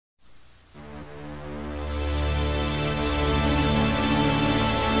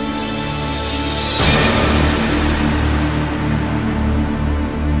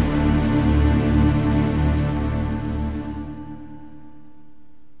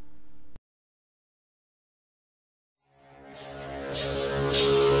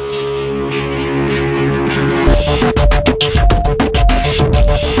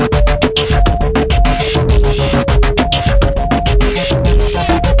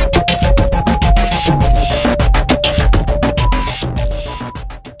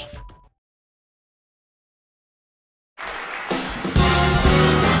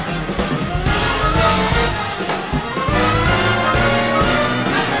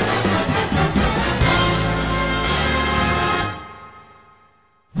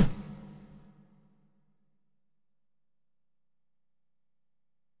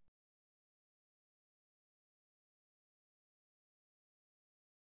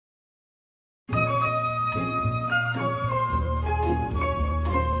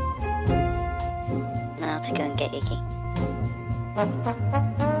to go and get Iggy.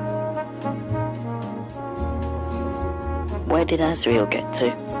 Where did Astiel get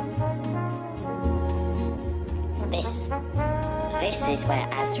to? This is where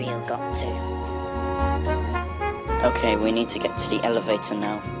Astiel got to. Okay, we need to get to the elevator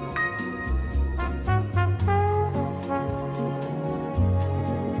now.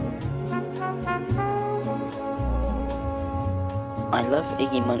 I love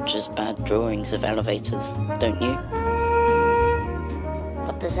Iggymuncher's bad drawings of elevators, don't you?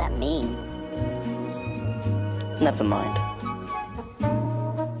 What does that mean? Never mind.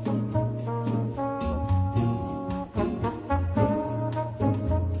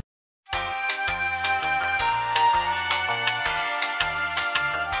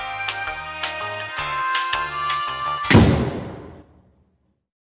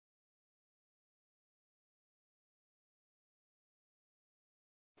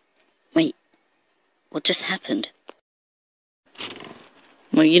 Wait, what just happened?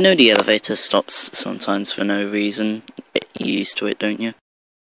 Well, you know the elevator stops sometimes for no reason. You're used to it, don't you?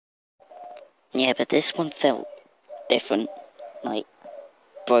 Yeah, but this one felt different, like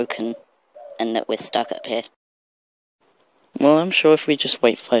broken, and that we're stuck up here. Well, I'm sure if we just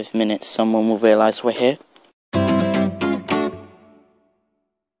wait 5 minutes, someone will realise we're here.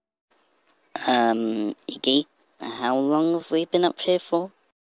 Iggy, how long have we been up here for?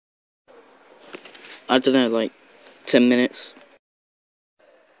 I don't know, like 10 minutes.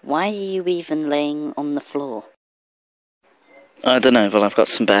 Why are you even laying on the floor? I don't know, but I've got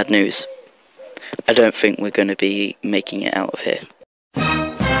some bad news. I don't think we're going to be making it out of here.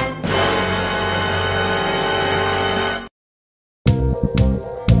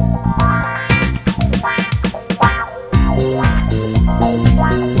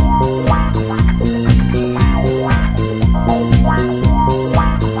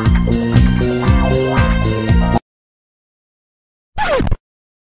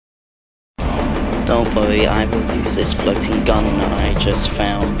 Don't worry, I will use this floating gun I just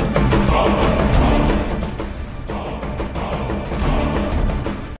found.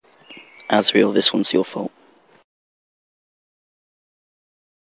 Astiel, this one's your fault.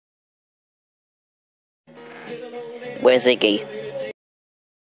 Where's Iggy?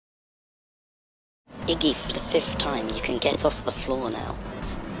 Iggy, for the 5th time, you can get off the floor now.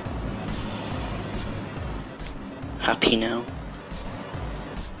 Happy now?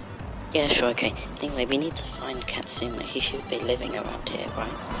 Yeah, sure, okay. Anyway, we need to find KATsuma. He should be living around here,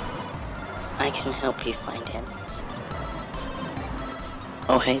 right? I can help you find him.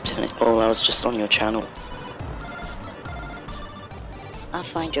 Oh hey Tennis Ball, I was just on your channel. I'll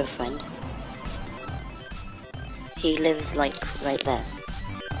find your friend. He lives, like, right there.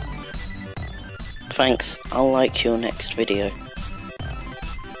 Thanks, I'll like your next video.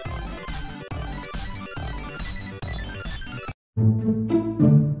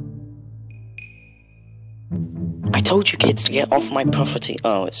 I told you kids to get off my property.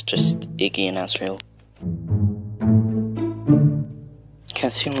 Oh, it's just Iggy and Astiel.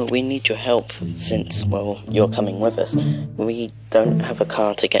 KATsuma, we need your help since, well, you're coming with us. We don't have a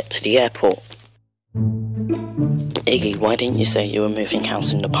car to get to the airport. Iggy, why didn't you say you were moving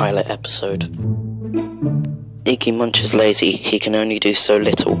house in the pilot episode? Iggymuncher's lazy, he can only do so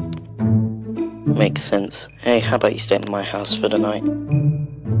little. Makes sense. Hey, how about you stay at my house for the night?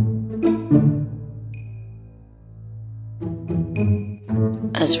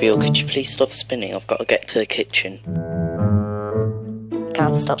 Astiel, could you please stop spinning? I've got to get to the kitchen.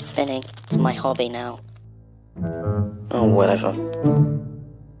 Can't stop spinning. It's my hobby now. Oh, whatever.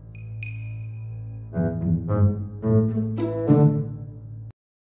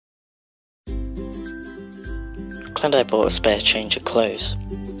 Glad I bought a spare change of clothes.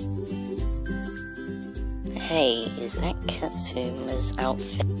 Hey, is that KATsuma's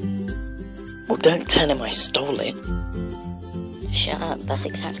outfit? Well, don't tell him I stole it. Shut up, that's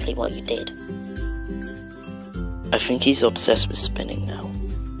exactly what you did. I think he's obsessed with spinning now.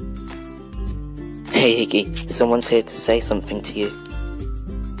 Hey Iggy, someone's here to say something to you.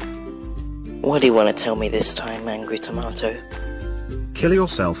 What do you want to tell me this time, Angry Tomato? Kill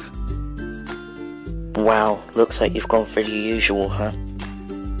yourself. Wow, looks like you've gone for the usual, huh?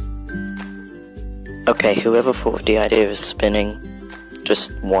 Okay, whoever thought of the idea of spinning,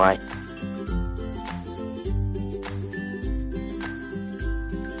 just why?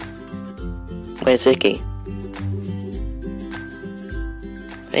 Where's Iggy?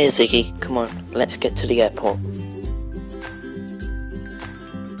 Where's Iggy? Come on, let's get to the airport.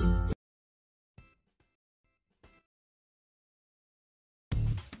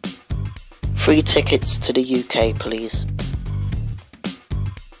 Free tickets to the UK, please.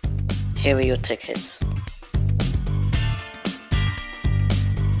 Here are your tickets.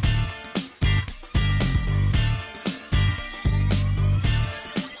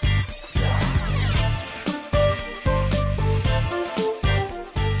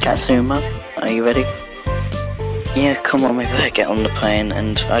 KATsuma, are you ready? Yeah, come on, we better get on the plane,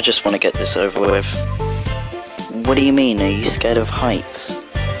 and I just want to get this over with. What do you mean, are you scared of heights?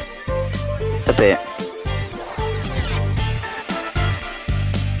 A bit.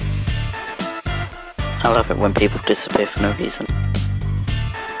 I love it when people disappear for no reason.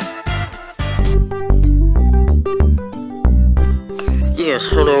 Yes,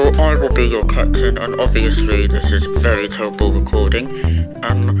 hello, I will be your captain, and obviously this is very terrible recording.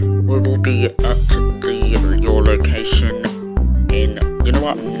 We will be at your location in, you know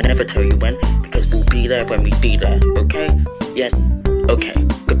what, I'll never tell you when, because we'll be there when we be there, okay? Yes, okay,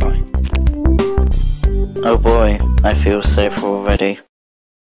 goodbye. Oh boy, I feel safer already.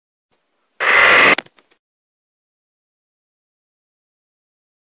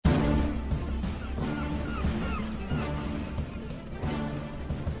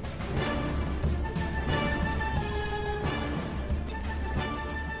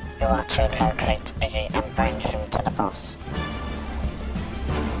 You are to locate Iggy and bring him to the boss.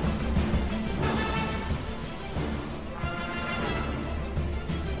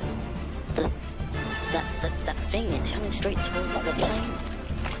 That thing, it's coming straight towards the plane.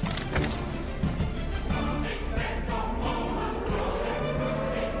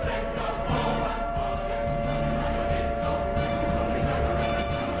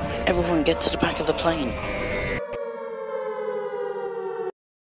 Everyone get to the back of the plane.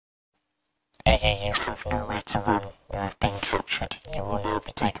 Iggy, you have nowhere to run. You have been captured. You will now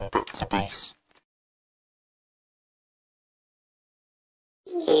be taken back to base.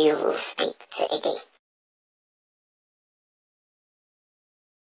 You will speak to Iggy.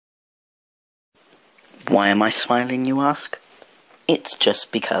 Why am I smiling, you ask? It's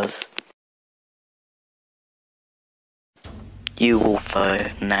just because. You will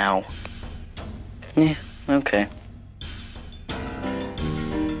follow now. Yeah, okay.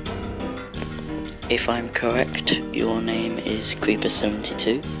 If I'm correct, your name is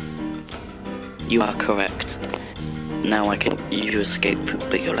Creeper72. You are correct. Now you escape,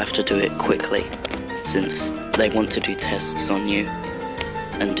 but you'll have to do it quickly, since they want to do tests on you,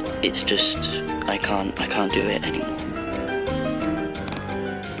 and it's just, I can't do it anymore.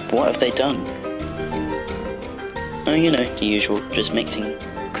 What have they done? Oh, you know, the usual, just mixing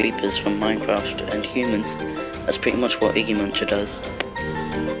creepers from Minecraft and humans. That's pretty much what Iggymuncher does.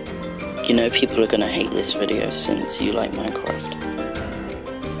 You know, people are gonna hate this video since you like Minecraft.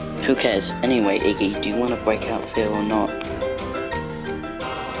 Who cares? Anyway, Iggy, do you want to break out of here or not?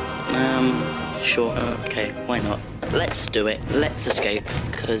 Sure, okay, why not? Let's do it, let's escape,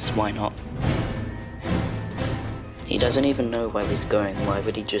 cause why not? He doesn't even know where he's going, why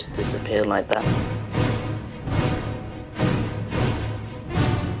would he just disappear like that?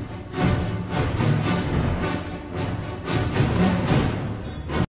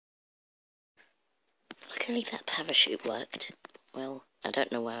 Luckily that parachute worked. Well, I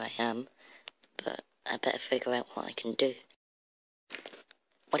don't know where I am, but I better figure out what I can do.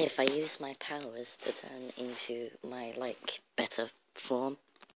 What if I use my powers to turn into my, better form?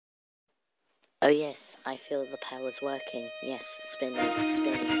 Oh yes, I feel the powers working. Yes, spinning. I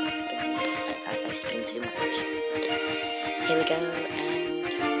spin too much. Here we go, and...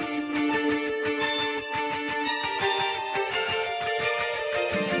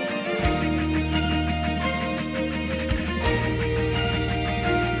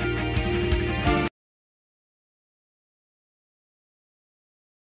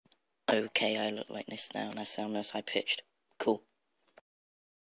 Okay, I look like this now, and I sound less high-pitched. Cool.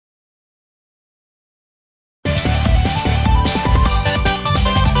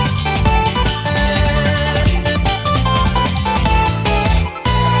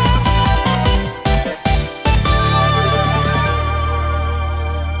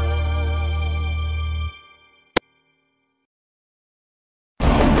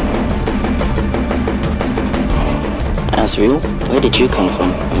 Astiel, where did you come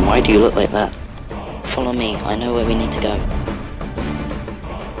from, and why do you look like that? Follow me, I know where we need to go.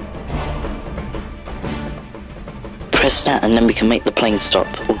 Press that and then we can make the plane stop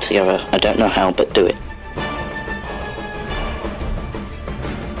altogether. I don't know how, but do it.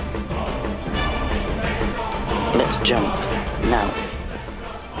 Let's jump. Now.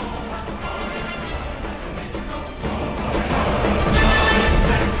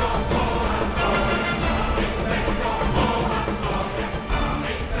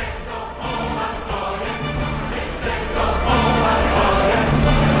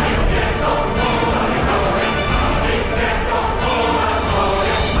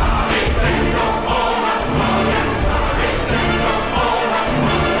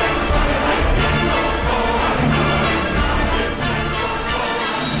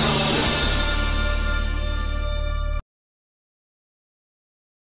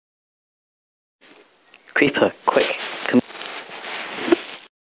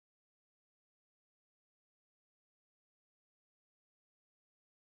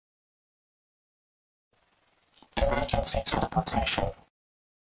 emergency teleportation.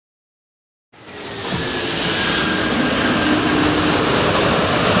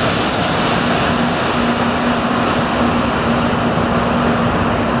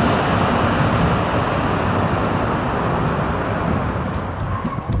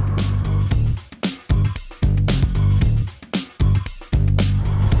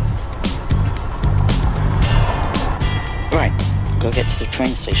 Right, go get to the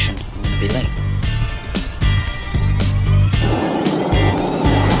train station. I'm gonna be late.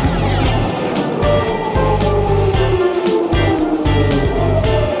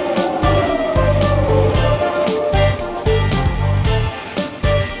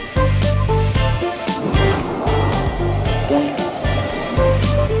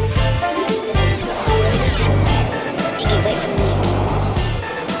 Iggy, wait for me.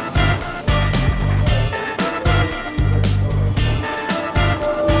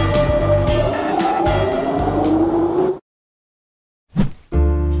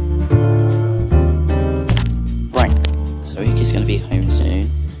 Right, so Iggy's gonna be home soon.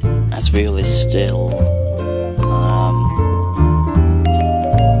 Astiel is still,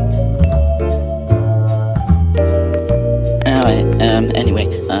 Alright, anyway,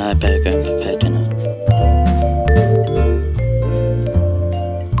 I better go and prepare dinner.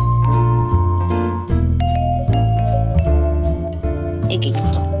 Iggy,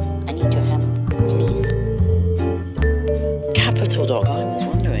 stop. I need your help, please. Capital Dog, I was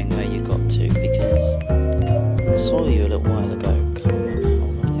wondering where you got to because I saw you a little while ago. Can't remember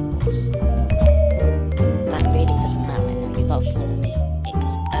how long it was. That really doesn't matter right now. You gotta follow me.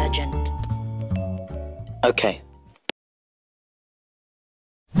 It's urgent. Okay.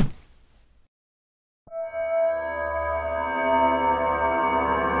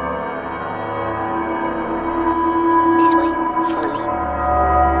 This way. Follow me.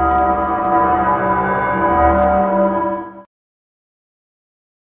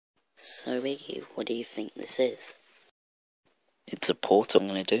 So, Iggy, what do you think this is? It's a portal I'm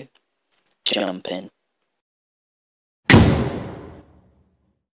gonna do. Jump in.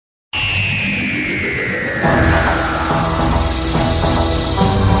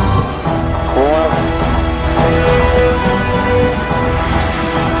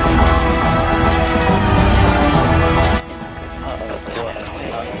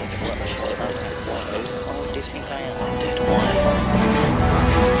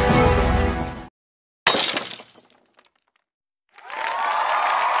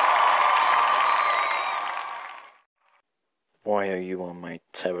 Why are you on my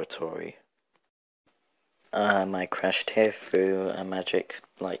territory? I crashed here through a magic,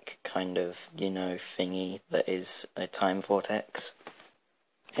 kind of, thingy that is a time vortex.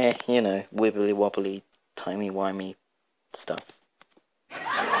 Wibbly wobbly, timey-wimey stuff.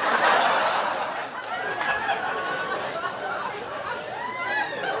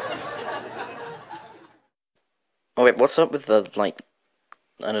 Oh wait, what's up with the,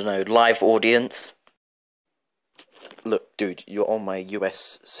 I don't know, live audience? Look, dude, you're on my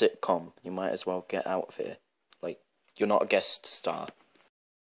US sitcom. You might as well get out of here. You're not a guest star.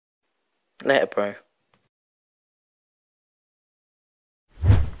 Later, bro.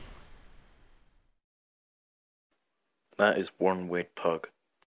 That is one weird pug.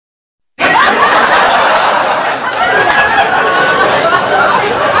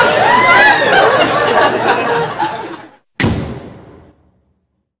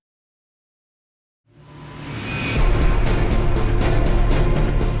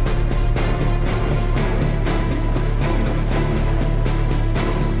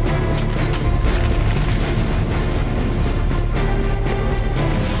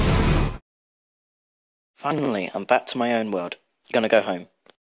 Finally, I'm back to my own world. Gonna go home.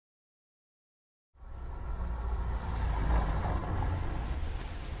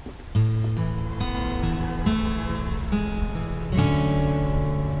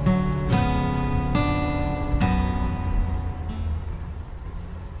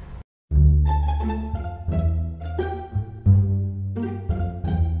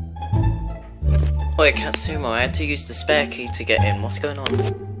 Wait, KATsuma, I had to use the spare key to get in. What's going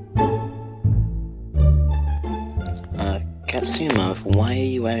on? KATsuma, why are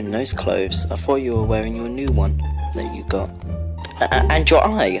you wearing those clothes? I thought you were wearing your new one that you got. And your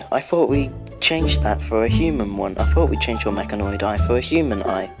eye! I thought we changed that for a human one. I thought we changed your mechanoid eye for a human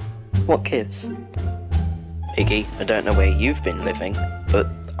eye. What gives? Iggy, I don't know where you've been living, but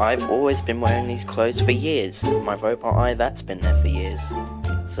I've always been wearing these clothes for years. My robot eye, that's been there for years.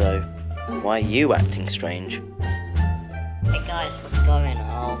 So, why are you acting strange? Hey guys, what's going on?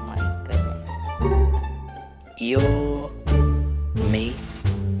 Oh my goodness. You're... me?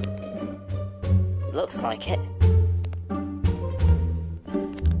 Looks like it.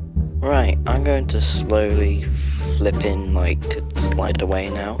 I'm going to slowly flip in, like, slide away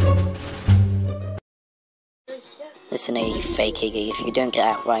now. Listen here, you fake Iggy, if you don't get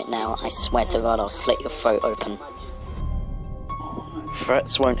out right now, I swear to God I'll slit your throat open.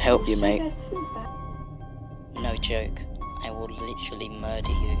 Threats won't help you, mate. No joke. I will literally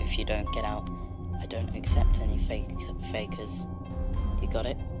murder you if you don't get out. I don't accept any fakers. You got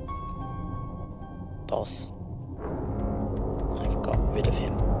it? Boss, I've got rid of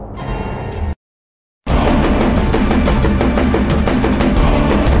him.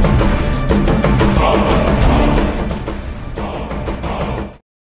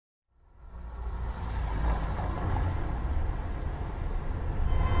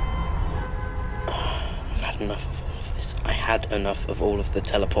 Enough of all of this. I had enough of all of the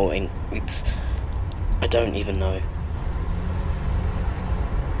teleporting. I don't even know.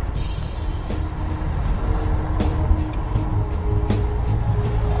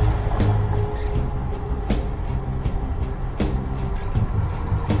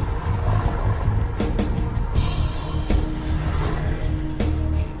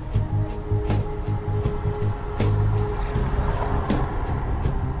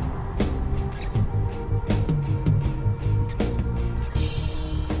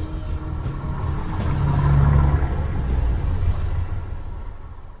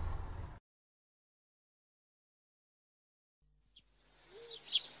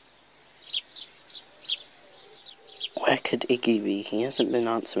 Where could Iggy be? He hasn't been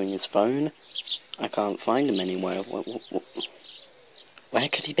answering his phone. I can't find him anywhere. Where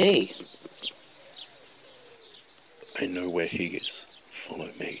could he be? I know where he is. Follow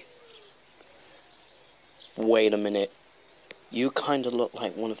me. Wait a minute. You kinda look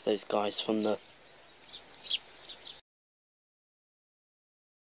like one of those guys from the...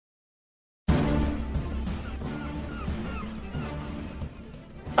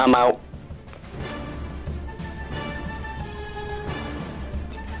 I'm out.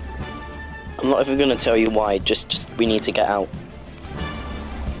 I'm not even gonna tell you why, just we need to get out.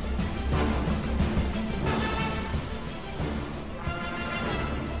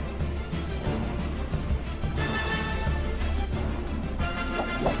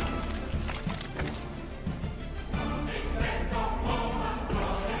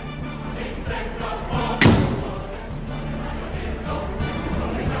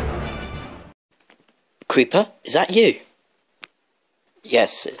 Creeper, is that you?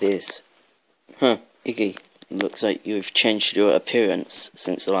 Yes, it is. Huh, Iggy, looks like you've changed your appearance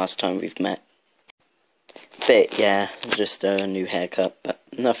since the last time we've met. Bit, yeah, just a new haircut, but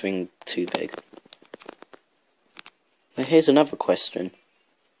nothing too big. Now here's another question.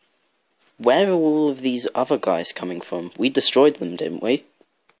 Where are all of these other guys coming from? We destroyed them, didn't we?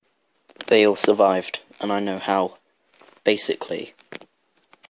 They all survived, and I know how. Basically.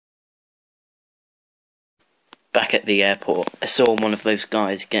 Back at the airport, I saw one of those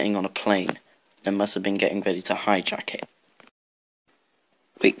guys getting on a plane. They must have been getting ready to hijack it.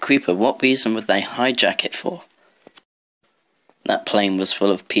 Wait, Creeper, what reason would they hijack it for? That plane was full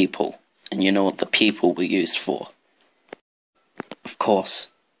of people, and you know what the people were used for? Of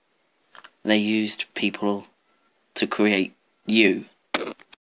course. They used people to create you.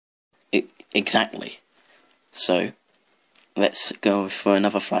 Exactly. So, let's go for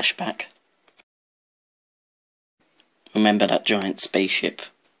another flashback. Remember that giant spaceship?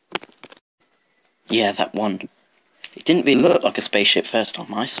 Yeah, that one. It didn't really look like a spaceship first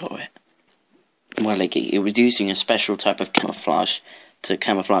time I saw it. Well, Iggy, it was using a special type of camouflage to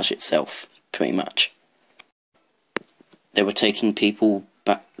camouflage itself, pretty much. They were taking people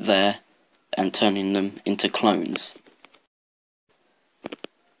back there and turning them into clones.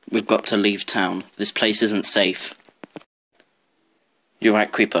 We've got to leave town. This place isn't safe. You're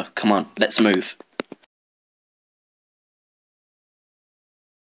right, Creeper. Come on, let's move.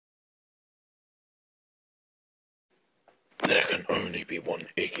 There can only be one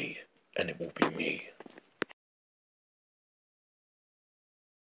Iggy, and it will be me.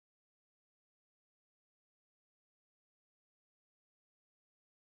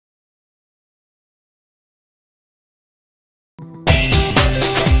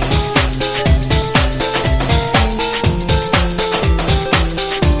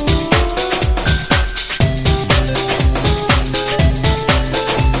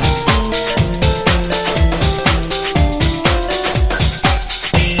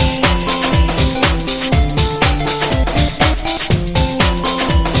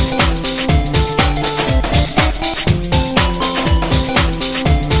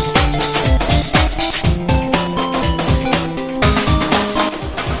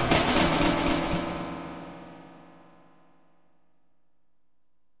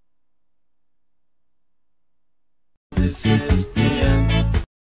 This is the end.